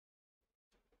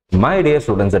My dear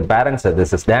students and parents,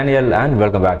 this is Daniel and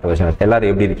welcome back to our channel. எல்லாரும்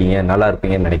எப்படி இருக்கீங்க? நல்லா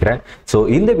இருப்பீங்கன்னு நினைக்கிறேன். ஸோ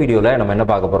இந்த வீடியோவில் நம்ம என்ன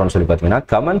பார்க்க போறோம்னு சொல்லி பார்த்தீங்கன்னா,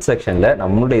 கமெண்ட் செக்ஷனில்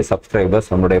நம்மளுடைய சப்ஸ்கிரைபர்ஸ்,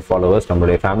 நம்மளுடைய ஃபாலோவர்ஸ்,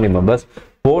 நம்மளுடைய ஃபேமிலி மெம்பர்ஸ்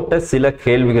போட்ட சில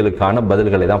கேள்விகளுக்கான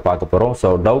பதில்களை தான் பார்க்க போறோம்.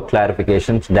 So doubt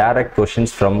clarifications, direct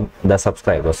questions from the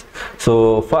subscribers. So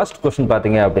first question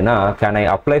பார்த்தீங்க அப்படின்னா, can I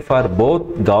apply for both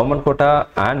government quota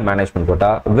and management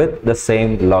quota with the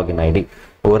same login ID?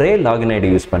 ஒரே லாகின் ஐடி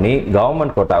யூஸ் பண்ணி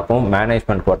கவர்மெண்ட் கோட்டாக்கும்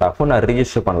மேனேஜ்மெண்ட் கோட்டாக்கும் நான்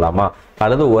register பண்ணலாமா,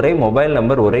 அல்லது ஒரே mobile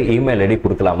number ஒரே email ID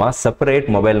கொடுக்கலாமா, separate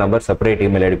mobile number separate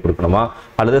email ID கொடுக்கணுமா,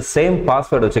 அல்லது சேம்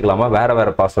பாஸ்வேர்டு வச்சுக்கலாமா,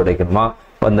 வேற பாஸ்வேர்டு வைக்கணுமா,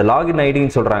 அந்த லாகின்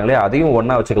ஐடின்னு சொல்றாங்களே அதையும்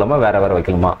ஒன்னா வச்சுக்கலாமா, வேற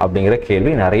வைக்கலாமா அப்படிங்கிற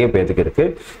கேள்வி நிறைய பேருக்கு இருக்கு.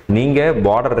 நீங்க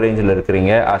பார்டர் ரேஞ்சில்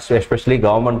இருக்கிறீங்க, especially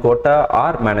government quota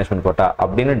R management quota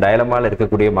அப்படின்னு டயலமால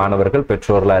இருக்கக்கூடிய மாணவர்கள்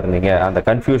பெற்றோர்களா இருந்தீங்க, அந்த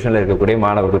கன்ஃபியூஷன்ல இருக்கக்கூடிய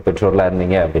மாணவர்கள் பெற்றோர்களா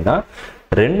இருந்தீங்க அப்படின்னா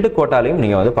ரெண்டு கோட்டாலையும்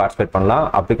நீங்க வந்து பார்ட்டிசிபேட் பண்ணலாம்,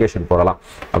 அப்ளிகேஷன் போடலாம்.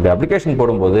 அப்படி அப்ளிகேஷன்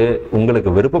போடும்போது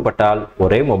உங்களுக்கு விருப்பப்பட்டால்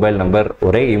ஒரே மொபைல் நம்பர்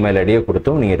ஒரே இமெயில் ஐடியை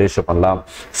கொடுத்தும் நீங்க ரெஜிஸ்டர் பண்ணலாம்.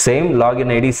 சேம்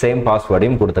லாகின் ஐடி சேம்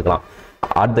பாஸ்வேர்டையும் கொடுத்துக்கலாம்.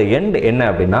 அட் த எண்ட் என்ன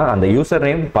அப்படின்னா, அந்த யூசர்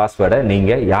நேம் பாஸ்வேர்டை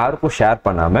நீங்க யாருக்கும் ஷேர்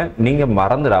பண்ணாம நீங்க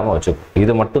மறந்துடாம வச்சுக்கணும்.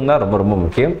 இது மட்டும்தான் ரொம்ப ரொம்ப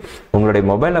முக்கியம். உங்களுடைய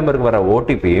மொபைல் நம்பருக்கு வர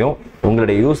ஓடிபியையும்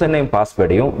உங்களுடைய யூசர் நேம்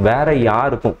பாஸ்வேர்டையும் வேற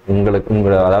யாருக்கும்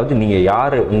அதாவது நீங்க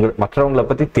யாரு மற்றவங்களை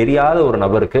பத்தி தெரியாத ஒரு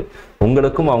நபருக்கு,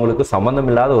 உங்களுக்கும் அவங்களுக்கும் சம்பந்தம்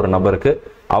இல்லாத ஒரு நபருக்கு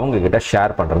அவங்க கிட்ட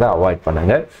ஷேர் பண்றதை அவாய்ட்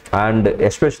பண்ணுங்க. அண்ட்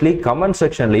எஸ்பெஷலி கமெண்ட்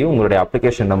செக்ஷன்லயும் உங்களுடைய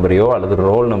அப்ளிகேஷன் நம்பரையோ அல்லது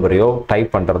ரோல் நம்பரையோ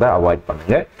டைப் பண்றதை அவாய்ட்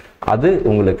பண்ணுங்க. அது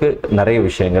உங்களுக்கு நிறைய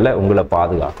விஷயங்களை உங்களை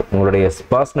பாதுகாக்கும். உங்களுடைய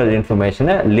பர்சனல்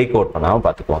இன்ஃபர்மேஷனை லீக் அவுட் பண்ணாமல்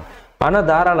பார்த்துக்குவாங்க. ஆனால்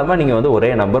தாராளமாக நீங்கள் வந்து ஒரே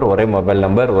நம்பர் ஒரே மொபைல்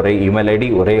நம்பர் ஒரே இமெயில் ஐடி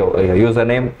ஒரே யூசர்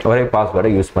நேம் ஒரே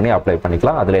பாஸ்வேர்டை யூஸ் பண்ணி அப்ளை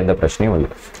பண்ணிக்கலாம். அதில் எந்த பிரச்சனையும்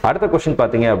இல்லை. அடுத்த கொஸ்டின்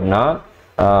பார்த்தீங்க அப்படின்னா,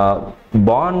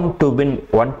 born to win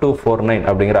 1249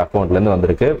 அப்படிங்கிற அக்கௌண்ட்ல இருந்து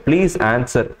வந்திருக்கு.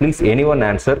 Please any one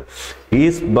answer,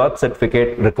 is birth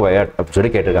certificate required அப்படின்னு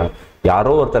சொல்லி கேட்டிருக்காங்க.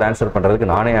 யாரோ ஒருத்தர் ஆன்சர் பண்றதுக்கு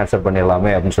நானே ஆன்சர்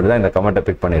பண்ணிடலாமே அப்படின்னு சொல்லி தான் இந்த கமெண்ட்டை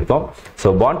பிக் பண்ணியிருக்கோம்.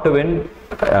 So born to win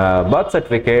birth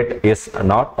certificate is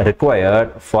not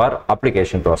required for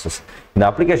application process. இந்த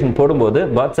அப்ளிகேஷன் போடும்போது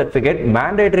பர்த் சர்டிஃபிகேட்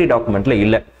மேண்டேட்டரி டாக்குமெண்ட்ல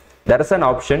இல்லை. தெர் இஸ் அன்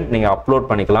ஆப்ஷன், நீங்க அப்லோட்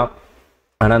பண்ணிக்கலாம்.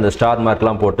 ஆனால் அந்த ஸ்டார்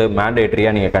மார்க்லாம் போட்டு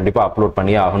மேண்டேட்டரியாக நீங்கள் கண்டிப்பாக அப்லோட்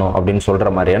பண்ணியே ஆகணும் அப்படின்னு சொல்கிற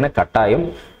மாதிரியான கட்டாயம்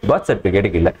பர்த்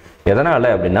சர்டிஃபிகேட்டுக்கு இல்லை. எதனால்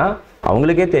அப்படின்னா,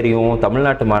 அவங்களுக்கே தெரியும்,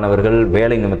 தமிழ்நாட்டு மாணவர்கள்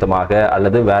வேலை நிமித்தமாக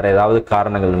அல்லது வேற ஏதாவது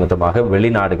காரணங்கள் நிமித்தமாக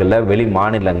வெளிநாடுகளில் வெளி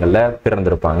மாநிலங்களில்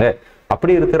பிறந்திருப்பாங்க.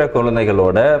 அப்படி இருக்கிற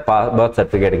குழந்தைகளோட பர்த்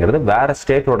சர்டிஃபிகேட்டுங்கிறது வேற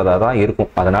ஸ்டேட்டோட தான் இருக்கும்.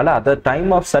 அதனால at time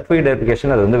of certificate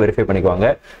verification அதை வந்து வெரிஃபை பண்ணிக்குவாங்க.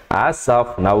 ஆஸ்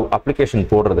ஆஃப் நவ் அப்ளிகேஷன்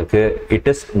போடுறதுக்கு it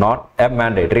is not a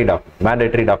mandatory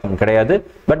document கிடையாது.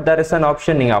 But there is an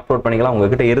option, நீங்க அப்லோட் பண்ணிக்கலாம்.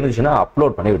 உங்ககிட்ட இருந்துச்சுன்னா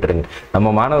அப்லோட் பண்ணி விட்டுருங்க.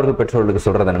 நம்ம மாணவர்கள் பெற்றோர்களுக்கு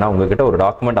சொல்றது என்னன்னா, உங்ககிட்ட ஒரு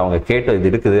டாக்குமெண்ட் அவங்க கேட்டு இது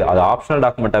இருக்குது, அது ஆப்ஷனல்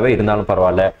டாக்குமெண்ட்டாவே இருந்தாலும்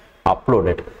பரவாயில்ல,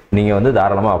 அப்லோடட் நீங்க வந்து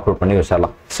தாராளமாக அப்லோட் பண்ணி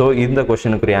வச்சிடலாம். ஸோ இந்த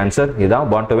கொஸ்டினுக்குரிய ஆன்சர் இதான்.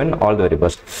 born to win, all the very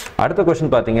best. அடுத்த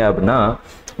கொஸ்டின் பார்த்தீங்க அப்படின்னா,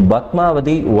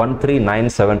 பத்மாவதி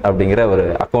 1397 அப்படிங்கிற ஒரு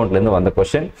அக்கௌண்ட்ல இருந்து வந்த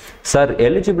கொஸ்டின். சார்,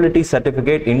 எலிஜிபிலிட்டி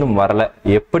சர்டிபிகேட் இன்னும் வரல,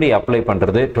 எப்படி அப்ளை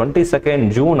பண்றது? 22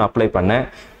 ஜூன் அப்ளை பண்ணேன்,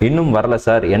 இன்னும் வரல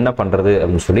சார், என்ன பண்றது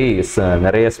அப்படின்னு சொல்லி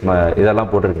நிறைய இதெல்லாம்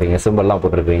போட்டிருக்கீங்க, சிம்பிள்லாம்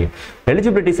போட்டிருக்கீங்க.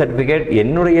 எலிஜிபிலிட்டி சர்டிபிகேட்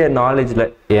என்னுடைய நாலேஜ்ல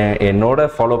என்னோட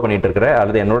ஃபாலோ பண்ணிட்டு இருக்கிற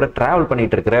அல்லது என்னோட டிராவல்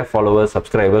பண்ணிட்டு இருக்கிற ஃபாலோவர்ஸ்,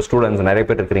 சப்ஸ்கிரைபர்ஸ், ஸ்டூடெண்ட்ஸ் நிறைய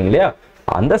பேர் இருக்கிறீங்க இல்லையா,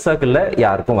 அந்த சர்க்கிள்ல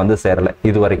யாருக்கும் வந்து சேரல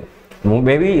இது வரைக்கும்.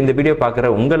 மேபி இந்த வீடியோ பார்க்குற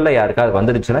உங்களில் யாருக்காவது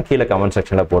வந்துருச்சுன்னா கீழே கமெண்ட்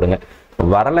செக்ஷனில் போடுங்க.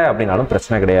 வரலை அப்படின்னாலும்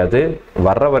பிரச்சனை கிடையாது.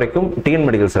 வர்ற வரைக்கும் டிஎன்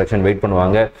மெடிக்கல் செலெக்ஷன் வெயிட்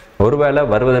பண்ணுவாங்க. ஒருவேளை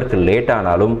வருவதற்கு லேட்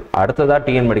ஆனாலும் அடுத்ததா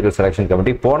டிஎன் மெடிக்கல் செலெக்ஷன்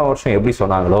கமிட்டி போன வருஷம் எப்படி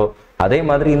சொன்னாங்களோ அதே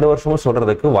மாதிரி இந்த வருஷமும்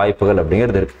சொல்றதுக்கு வாய்ப்புகள்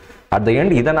அப்படிங்கிறது இருக்கு. அட் த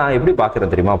எண்ட் இதை நான் எப்படி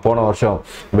பார்க்குறேன் தெரியுமா, போன வருஷம்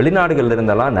வெளிநாடுகள்ல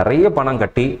இருந்தெல்லாம் நிறைய பணம்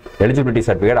கட்டி எலிஜிபிலிட்டி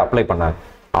சர்டிஃபிகேட்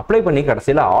அப்ளை பண்ணி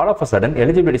கடைசியில் all of a sudden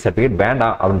eligibility certificate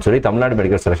வேண்டாம் அப்படின்னு சொல்லி தமிழ்நாடு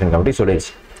மெடிக்கல் செலெக்ஷன் கமிட்டி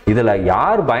சொல்லிடுச்சு. இதுல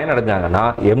யார் பயனடைஞ்சாங்கன்னா,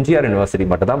 எம்ஜிஆர் யூனிவர்சிட்டி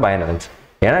மட்டும் தான் பயனடைஞ்சு.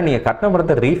 ஏன்னா நீங்க கட்டண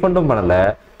பணத்தை ரீஃபண்டும் பண்ணல,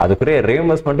 அதுக்குரிய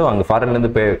ரீஎம்பர்ஸ்மெண்ட்டும் அங்கே ஃபாரின்ல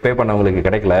இருந்து பே பண்ணவங்களுக்கு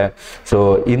கிடைக்கல. ஸோ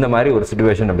இந்த மாதிரி ஒரு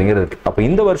சிச்சுவேஷன் அப்படிங்கிறது இருக்கு. அப்போ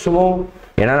இந்த வருஷமும்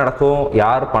என்ன நடக்கும்,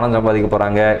 யார் பணம் சம்பாதிக்க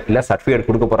போறாங்க, இல்லை சர்டிஃபிகேட்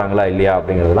கொடுக்க போறாங்களா இல்லையா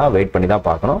அப்படிங்கிறதுலாம் வெயிட் பண்ணி தான்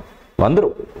பார்க்கணும்.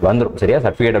 வந்துடும் சரியா,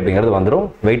 சர்டிஃபிகேட் அப்படிங்கிறது வந்துடும்.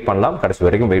 வெயிட் பண்ணலாம், கடைசி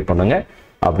வரைக்கும் வெயிட் பண்ணுங்க.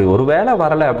 அப்படி ஒரு வேளை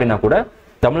வரலை அப்படின்னா கூட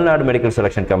தமிழ்நாடு மெடிக்கல்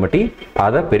செலெக்ஷன் கமிட்டி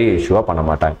அதை பெரிய இஷ்யூவா பண்ண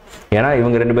மாட்டாங்க. ஏன்னா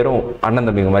இவங்க ரெண்டு பேரும் அண்ணன்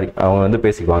தம்பிங்க மாதிரி அவங்க வந்து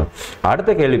பேசிக்குவாங்க.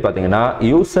 அடுத்த கேள்வி பார்த்தீங்கன்னா,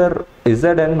 யூசர்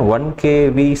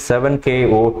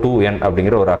ZN1KV7KO2N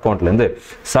அப்படிங்கிற ஒரு அக்கௌண்ட்ல இருந்து,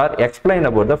 sir explain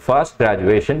about the first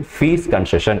graduation fees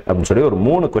concession அப்படின்னு சொல்லி ஒரு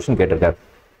 3 கொஸ்டின் கேட்டிருக்காரு.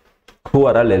 Who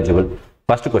are all eligible?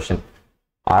 First question,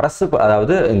 அரசு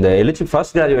அதாவது இந்த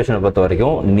ஃபர்ஸ்ட் கிராஜுவேஷனை பொறுத்த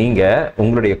வரைக்கும் நீங்க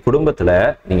உங்களுடைய குடும்பத்துல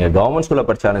நீங்க கவர்மெண்ட் ஸ்கூல்ல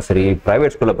படிச்சாலும் சரி,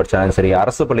 பிரைவேட் ஸ்கூல்ல படிச்சாலும் சரி,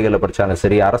 அரசு பள்ளிகளில் படிச்சாலும்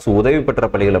சரி, அரசு உதவி பெற்ற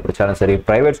பள்ளிகளில் படிச்சாலும் சரி,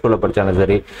 பிரைவேட் ஸ்கூல்ல படிச்சாலும்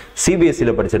சரி,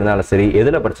 CBSE படிச்சிருந்தாலும் சரி,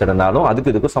 எதுல படிச்சிருந்தாலும்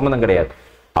அதுக்கு இதுக்கும் சம்மந்தம் கிடையாது.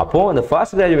 அப்போ அந்த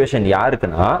ஃபர்ஸ்ட் கிராஜுவேஷன்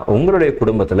யாருக்குன்னா உங்களுடைய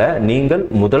குடும்பத்துல நீங்கள்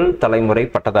முதல் தலைமுறை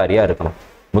பட்டதாரியா இருக்கணும்.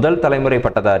 முதல் தலைமுறை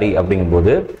பட்டதாரி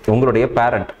அப்படிங்கும்போது உங்களுடைய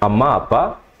பேரண்ட், அம்மா அப்பா,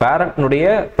 பேரண்ட்னுடைய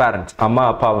பேரண்ட்ஸ், அம்மா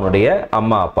அப்பாவுடைய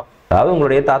அம்மா அப்பா, அதாவது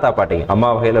உங்களுடைய தாத்தா பாட்டிங்க, அம்மா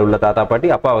வகையில் உள்ள தாத்தா பாட்டி,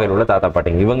 அப்பா வகையில் உள்ள தாத்தா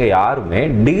பாட்டிங்க, இவங்க யாருமே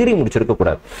டிகிரி முடிச்சிருக்க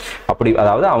கூடாது. அப்படி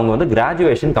அதாவது அவங்க வந்து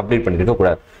கிராஜுவேஷன் கம்ப்ளீட் பண்ணிருக்க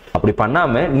கூடாது. அப்படி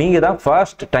பண்ணாம நீங்க தான்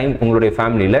ஃபர்ஸ்ட் டைம் உங்களுடைய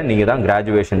ஃபேமிலியில நீங்க தான்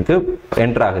கிராஜுவேஷனுக்கு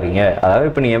என்டர் ஆகுறீங்க. அதாவது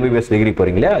இப்போ நீங்க எம்பிபிஎஸ் டிகிரி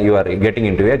போறீங்களா, you are getting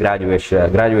into A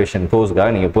graduation கோர்ஸ்க்காக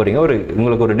நீங்க போறீங்க.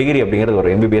 உங்களுக்கு ஒரு டிகிரி அப்படிங்கிறது,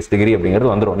 ஒரு எம்பிபிஎஸ் டிகிரி அப்படிங்கிறது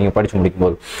வந்துடும் நீங்க படிச்சு முடிக்கும்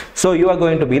போது. So you are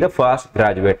going to be the first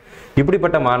graduate.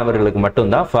 இப்படிப்பட்ட மாணவர்களுக்கு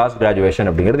மட்டும்தான் ஃபர்ஸ்ட் கிராஜுவேஷன்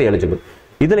அப்படிங்கிறது எலிஜிபிள்.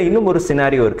 இதுல இன்னும் ஒரு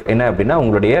சினாரியோ இருக்கு. என்ன அப்படின்னா,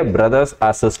 உங்களுடைய பிரதர்ஸ்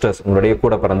ஆர் சிஸ்டர்ஸ், உங்களுடைய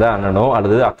கூட பிறந்த அண்ணனோ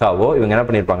அல்லது அக்காவோ இவங்க என்ன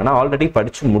பண்ணிருப்பாங்கன்னா ஆல்ரெடி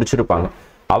படிச்சு முடிச்சிருப்பாங்க.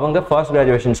 அவங்க ஃபர்ஸ்ட்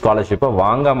கிராஜுவேஷன் ஸ்காலர்ஷிப்பை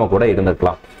வாங்காம கூட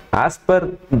இருந்திருக்கலாம். As per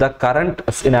the current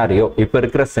scenario, இப்ப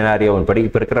இருக்கிற சினாரியோவின் படி,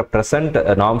 இப்ப இருக்கிற பிரசன்ட்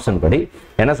நார்ம்ஸின் படி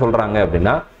என்ன சொல்றாங்க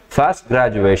அப்படின்னா, first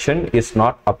graduation is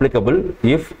not applicable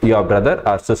if your brother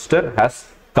or sister has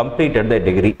completed the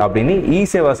degree அப்படின்னு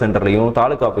இ-சேவா சென்டர்லையும்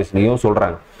தாலுகா ஆஃபீஸ்லையும்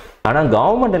சொல்றாங்க. ஆனா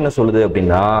கவர்மெண்ட் என்ன சொல்லுது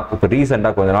அப்படின்னா, இப்ப ரீசெண்டா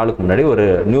கொஞ்ச நாளுக்கு முன்னாடி ஒரு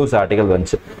நியூஸ் ஆர்டிகல்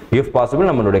வந்துச்சு. இஃப் பாசிபிள்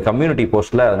நம்மளுடைய கம்யூனிட்டி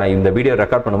போஸ்ட்ல நான் இந்த வீடியோ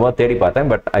ரெக்கார்ட் பண்ணும்போது தேடி பார்த்தேன்,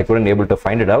 but I couldn't able to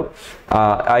find it out.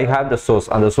 I have the source.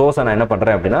 அந்த சோர்ஸை நான் என்ன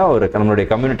பண்றேன் அப்படின்னா, ஒரு நம்மளுடைய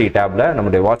கம்யூனிட்டி டேப்ல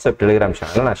நம்மளுடைய வாட்ஸ்அப் டெலிகிராம்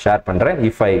சேனல்ல நான் ஷேர் பண்றேன்.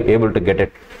 If I able to get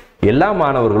it. எல்லா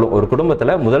மாணவர்களும் ஒரு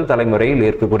குடும்பத்துல முதல் தலைமுறையில்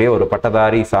இருக்கக்கூடிய ஒரு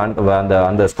பட்டதாரி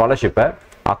அந்த ஸ்காலர்ஷிப்பை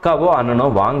அக்காவோ அண்ணனோ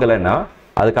வாங்கலைன்னா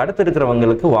அதுக்கு அடுத்து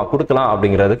இருக்கிறவங்களுக்கு கொடுக்கலாம்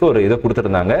அப்படிங்கிறதுக்கு ஒரு இதை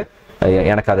கொடுத்துருந்தாங்க.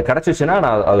 எனக்கு அது கிடைச்சிச்சுன்னா,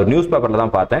 நான் அது நியூஸ் பேப்பர்ல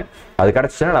தான் பார்த்தேன், அது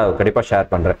கிடைச்சிச்சுன்னா நான் கண்டிப்பா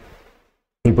ஷேர் பண்றேன்.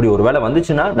 இப்படி ஒரு வேலை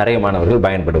வந்துச்சுன்னா நிறைய மாணவர்கள்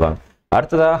பயன்படுவாங்க.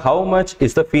 அடுத்ததா, how much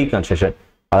is the fee concession?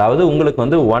 அதாவது உங்களுக்கு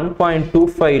வந்து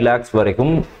 1.25 lakhs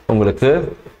வரைக்கும் உங்களுக்கு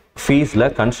ஃபீஸ்ல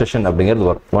கன்செஷன் அப்படிங்கிறது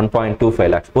வரும். 1.25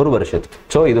 lakhs ஒரு வருஷத்துக்கு.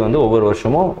 ஸோ இது வந்து ஒவ்வொரு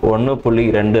வருஷமும்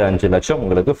 1.25 லட்சம்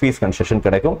உங்களுக்கு ஃபீஸ் கன்செஷன்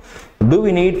கிடைக்கும். Do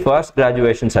we need first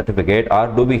graduation certificate or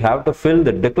do we have to fill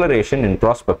the declaration in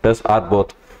prospectus or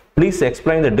both? Please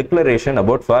explain the declaration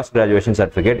about first graduation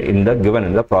certificate given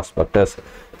in the prospectus.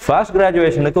 First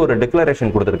graduationக்கு ஒரு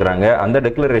declaration கொடுத்துருக்காங்க. அந்த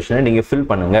டிக்ளரேஷனை நீங்க fill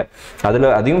பண்ணுங்க.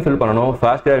 அதையும் fill பண்ணணும்.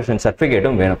 First graduation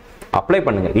சர்டிஃபிகேட்டும் வேணும். Apply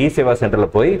பண்ணுங்க. இ-சேவா சென்டர்ல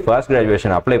போய் ஃபர்ஸ்ட்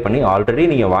கிராஜுவேஷன் அப்ளை பண்ணி ஆல்ரெடி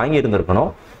நீங்க வாங்கி இருந்திருக்கணும்.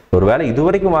 ஒருவேளை இது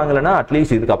வரைக்கும் வாங்கலைன்னா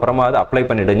அட்லீஸ்ட் இதுக்கு அப்புறமா அப்ளை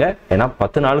பண்ணிடுங்க. ஏன்னா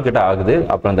 10 நாள் கிட்ட ஆகுது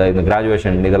அப்புறம் இந்த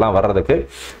கிராஜுவேஷன் இதெல்லாம் வர்றதுக்கு.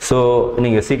 ஸோ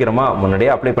நீங்க சீக்கிரமா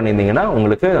முன்னாடியே அப்ளை பண்ணியிருந்தீங்கன்னா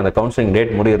உங்களுக்கு அந்த கவுன்சிலிங்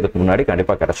டேட் முடியறதுக்கு முன்னாடி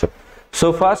கண்டிப்பா கிடைச்சிடும். ஸோ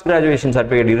ஃபர்ஸ்ட் கிராஜுவேஷன்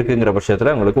சர்டிஃபிகேட் இருக்குங்கிற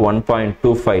பட்சத்தில் உங்களுக்கு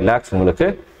 1.25 lakhs உங்களுக்கு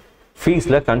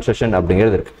ஃபீஸ்ல கன்செஷன்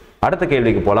அப்படிங்கிறது இருக்கு. அடுத்த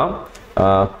கேள்விக்கு போகலாம்.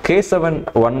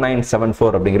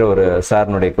 K71974 அப்படிங்கிற ஒரு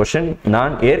சார்னுடைய கொஸ்டின்.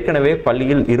 நான் ஏற்கனவே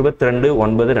பள்ளியில்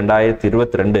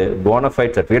 22/9/2022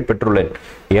 போனஃபைட் சர்டிஃபிகேட் பெற்றுள்ளேன்.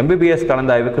 எம்பிபிஎஸ்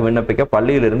கலந்தாய்வுக்கு விண்ணப்பிக்க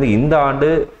பள்ளியிலிருந்து இந்த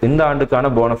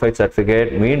ஆண்டுக்கான போனஃபைட்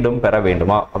சர்டிஃபிகேட் மீண்டும் பெற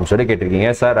வேண்டுமா அப்படின்னு சொல்லி கேட்டிருக்கீங்க.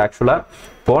 சார், ஆக்சுவலா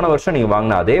போன வருஷம் நீங்க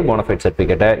வாங்கின அதே போனஃபைட்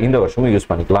சர்டிஃபிகேட்டை இந்த வருஷமும்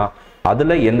யூஸ் பண்ணிக்கலாம்.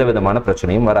 அதுல எந்த விதமான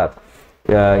பிரச்சனையும் வராது.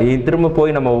 திரும்ப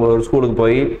போய் நம்ம ஒரு ஸ்கூலுக்கு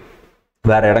போய்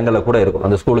வேற இடங்கள்ல கூட இருக்கும்,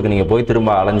 அந்த ஸ்கூலுக்கு நீங்க போய் திரும்ப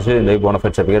அலைஞ்சு இந்த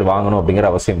போனஃபைட் சர்டிஃபிகேட் வாங்கணும் அப்படிங்கிற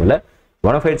அவசியம் இல்லை.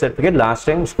 போனஃபைட் சர்டிஃபிகேட் லாஸ்ட்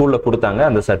டைம் ஸ்கூல்ல கொடுத்தாங்க,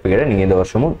 அந்த சர்டிஃபிகேட்டை நீங்க இந்த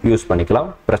வருஷமும் யூஸ் பண்ணிக்கலாம்,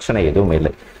 பிரச்சனை எதுவும்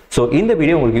இல்லை. ஸோ இந்த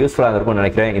வீடியோ உங்களுக்கு யூஸ்ஃபுல்லாக இருக்கும்னு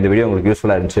நினைக்கிறேன். இந்த வீடியோ உங்களுக்கு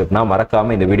யூஸ்ஃபுல்லாக இருந்துச்சு அப்படின்னா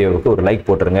மறக்காம இந்த வீடியோவுக்கு ஒரு லைக்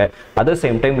போட்டுருங்க. அதே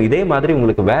சேம் டைம் இதே மாதிரி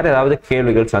உங்களுக்கு வேற ஏதாவது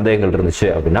கேள்விகள் சந்தேகங்கள் இருந்துச்சு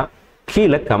அப்படின்னா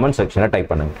கீழே கமெண்ட் செக்ஷனை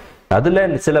டைப் பண்ணுங்க. அதுல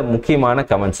சில முக்கியமான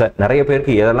கமெண்ட்ஸை நிறைய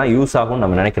பேருக்கு எதெல்லாம் யூஸ் ஆகும்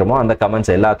நம்ம நினைக்கிறோமோ அந்த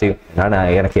கமெண்ட்ஸ் எல்லாத்தையும்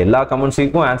எனக்கு எல்லா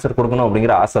கமெண்ட்ஸுக்கும் ஆன்சர் கொடுக்கணும்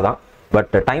அப்படிங்கிற ஆசை தான்.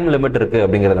 பட் டைம் லிமிட் இருக்கு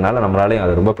அப்படிங்கிறதுனால நம்மளாலையும்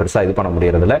அது ரொம்ப பெருசா இது பண்ண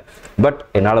முடியறதில்ல. பட்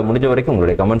என்னால் முடிஞ்ச வரைக்கும்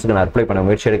உங்களுடைய கமெண்ட்ஸுக்கு நான் ரிப்ளை பண்ண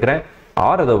முயற்சி எடுக்கிறேன்.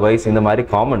 ஆர் அதர்வைஸ் இந்த மாதிரி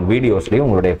காமன் வீடியோஸ்லையும்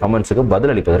உங்களுடைய கமெண்ட்ஸுக்கு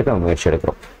பதில் அளிப்பதற்கு நம்ம முயற்சி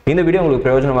எடுக்கிறோம். இந்த வீடியோ உங்களுக்கு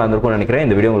பிரயோஜனமா இருந்திருக்கும்னு நினைக்கிறேன்.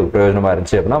 இந்த வீடியோ உங்களுக்கு பிரயோஜனமா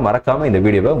இருந்துச்சு அப்படின்னா மறக்காம இந்த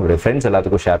வீடியோவை உங்களுடைய ஃப்ரெண்ட்ஸ்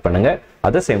எல்லாத்துக்கும் ஷேர் பண்ணுங்க.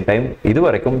 அட் த சேம் டைம் இது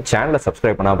வரைக்கும் சேனலை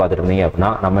சப்ஸ்கிரைப் பண்ணாம பார்த்துட்டு இருந்தீங்க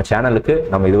அப்படின்னா நம்ம சேனலுக்கு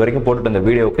நம்ம இது வரைக்கும் போட்டுட்டு இந்த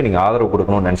வீடியோவுக்கு நீங்க ஆதரவு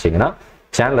கொடுக்கணும்னு நினைச்சீங்கன்னா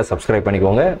சேனலை சப்ஸ்கிரைப்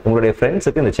பண்ணிக்கோங்க. உங்களுடைய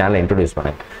ஃப்ரெண்ட்ஸுக்கு இந்த சேனலை இன்ட்ரோடியூஸ்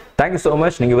பண்ணுங்க. Thank you so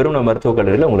much. நீங்கள் விரும்பின மருத்துவக்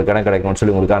கல்லூரியில் உங்களுக்கு இடம் கிடைக்கும்னு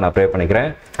சொல்லி உங்களுக்காக நான் ப்ரே பண்ணிக்கிறேன்.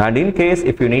 And in case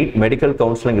if you need medical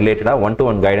counselling ரிலேட்டடாக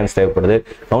 1-to-1 கைடன்ஸ் தேவைப்படுது.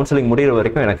 கவுன்சிலிங் முடிகிற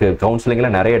வரைக்கும் எனக்கு கவுன்சிலிங்கில்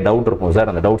நிறைய டவுட் இருக்கும் சார்,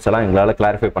 அந்த டவுட்ஸ் எல்லாம் எங்களால்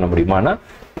கிளாரிஃபை பண்ண முடியுமானா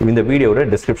இந்த வீடியோட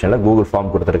டிஸ்கிரிப்ஷனில் கூகுள் ஃபார்ம்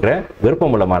கொடுத்துருக்கிறேன்.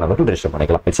 விருப்பமுள்ள மாணவர்கள் ரெஜிஸ்டர்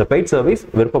பண்ணிக்கலாம். It's a paid service.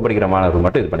 விருப்பப்படுகிற மாணவர்கள்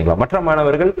மட்டும் இது பண்ணிக்கலாம். மற்ற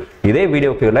மாணவர்கள் இதே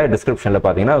வீடியோக்கு டிஸ்கிரிப்ஷனில்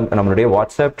பார்த்தீங்கன்னா நம்மளுடைய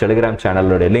வாட்ஸ்அப் டெலிகிராம்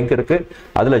சேனலோட லிங்க் இருக்கு,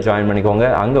 அதில் ஜாயின் பண்ணிக்கோங்க.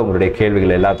 அங்கே உங்களுடைய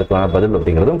கேள்விகள் எல்லாத்துக்கான பதில்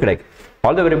அப்படிங்கிறதும் கிடைக்கும்.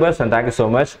 All the very best and thank you so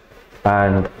much.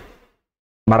 And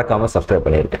மறக்காம சப்ஸ்கிரைப்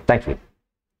பண்ணியிருக்கேன். தேங்க்யூ.